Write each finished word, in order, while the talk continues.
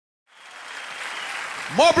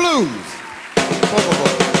More blues.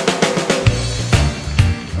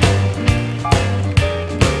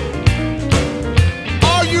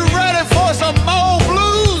 Are you ready for some more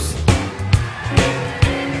blues?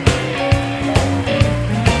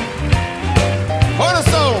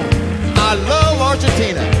 Corazón, I love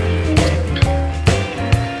Argentina.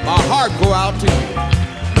 My heart go out to you.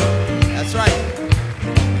 That's right.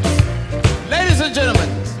 Ladies and gentlemen,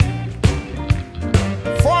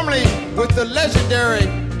 formerly with the legendary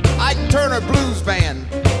Ike Turner Blues Band,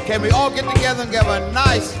 can we all get together and give a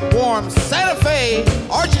nice, warm Santa Fe,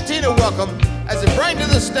 Argentina welcome as they bring to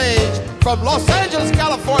the stage from Los Angeles,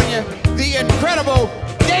 California, the incredible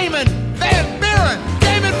Damon Van Buren.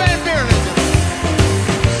 Damon Van Buren.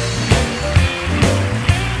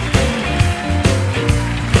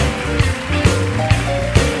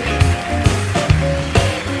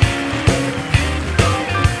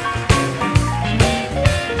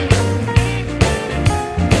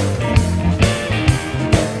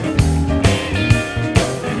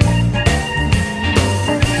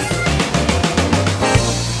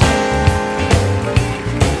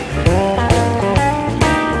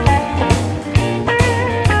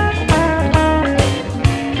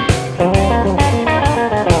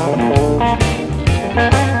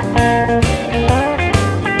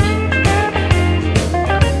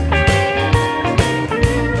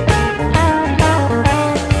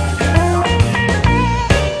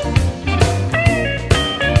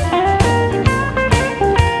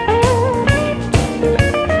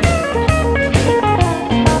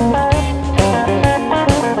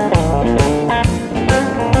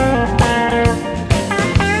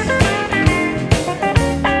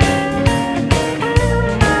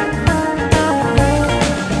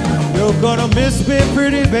 Miss me,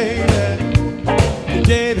 pretty baby, the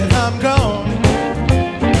day that I'm gone.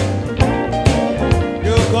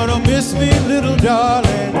 You're gonna miss me, little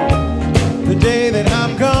darling, the day that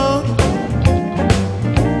I'm gone.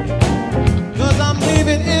 'Cause I'm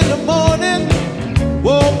leaving in the morning,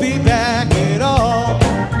 won't be back at all.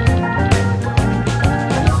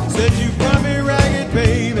 Said you brought me ragged,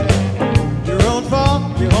 baby, your own fault,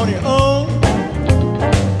 you're on your own.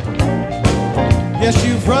 Yes,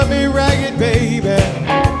 you brought me ragged, baby,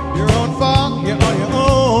 your own fault, you're on your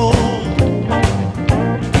own.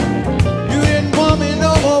 You didn't want me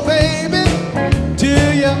no more, baby,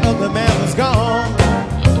 till your other man was gone.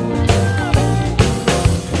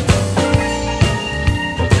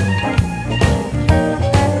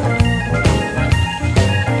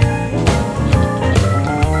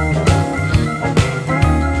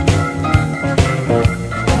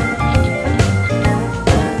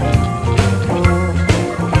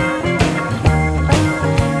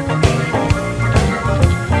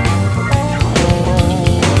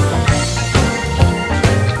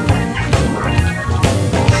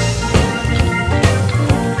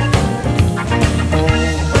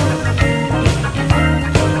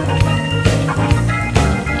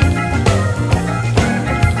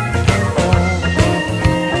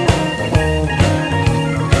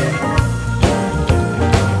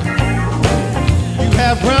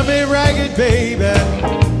 Run me ragged, baby,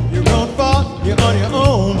 your own fault, you're on your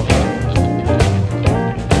own.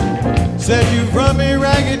 Said you run me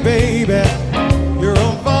ragged, baby, your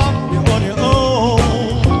own fault, you're on your own.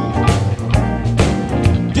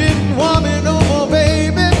 Didn't want me no more,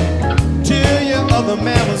 baby, till your other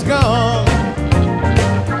man was gone.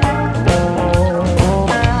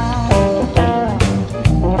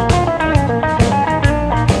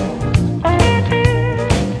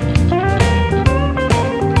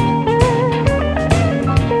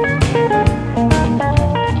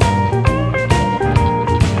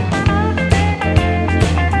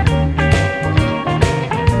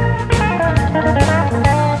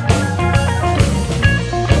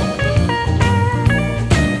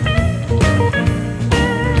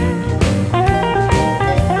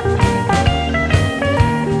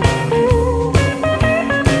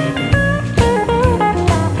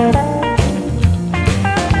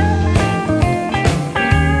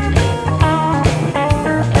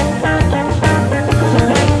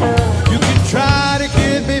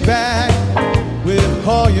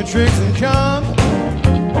 Tricks and charm.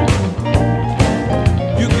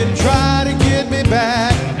 You can try to get me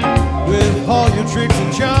back with all your tricks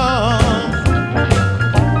and charms.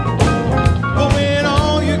 But when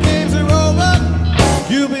all your games are over,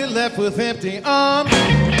 you'll be left with empty arms.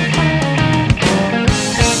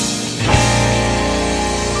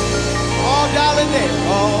 All dollar day,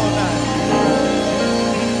 all night.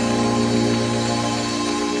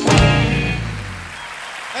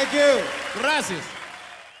 Thank you. Gracias.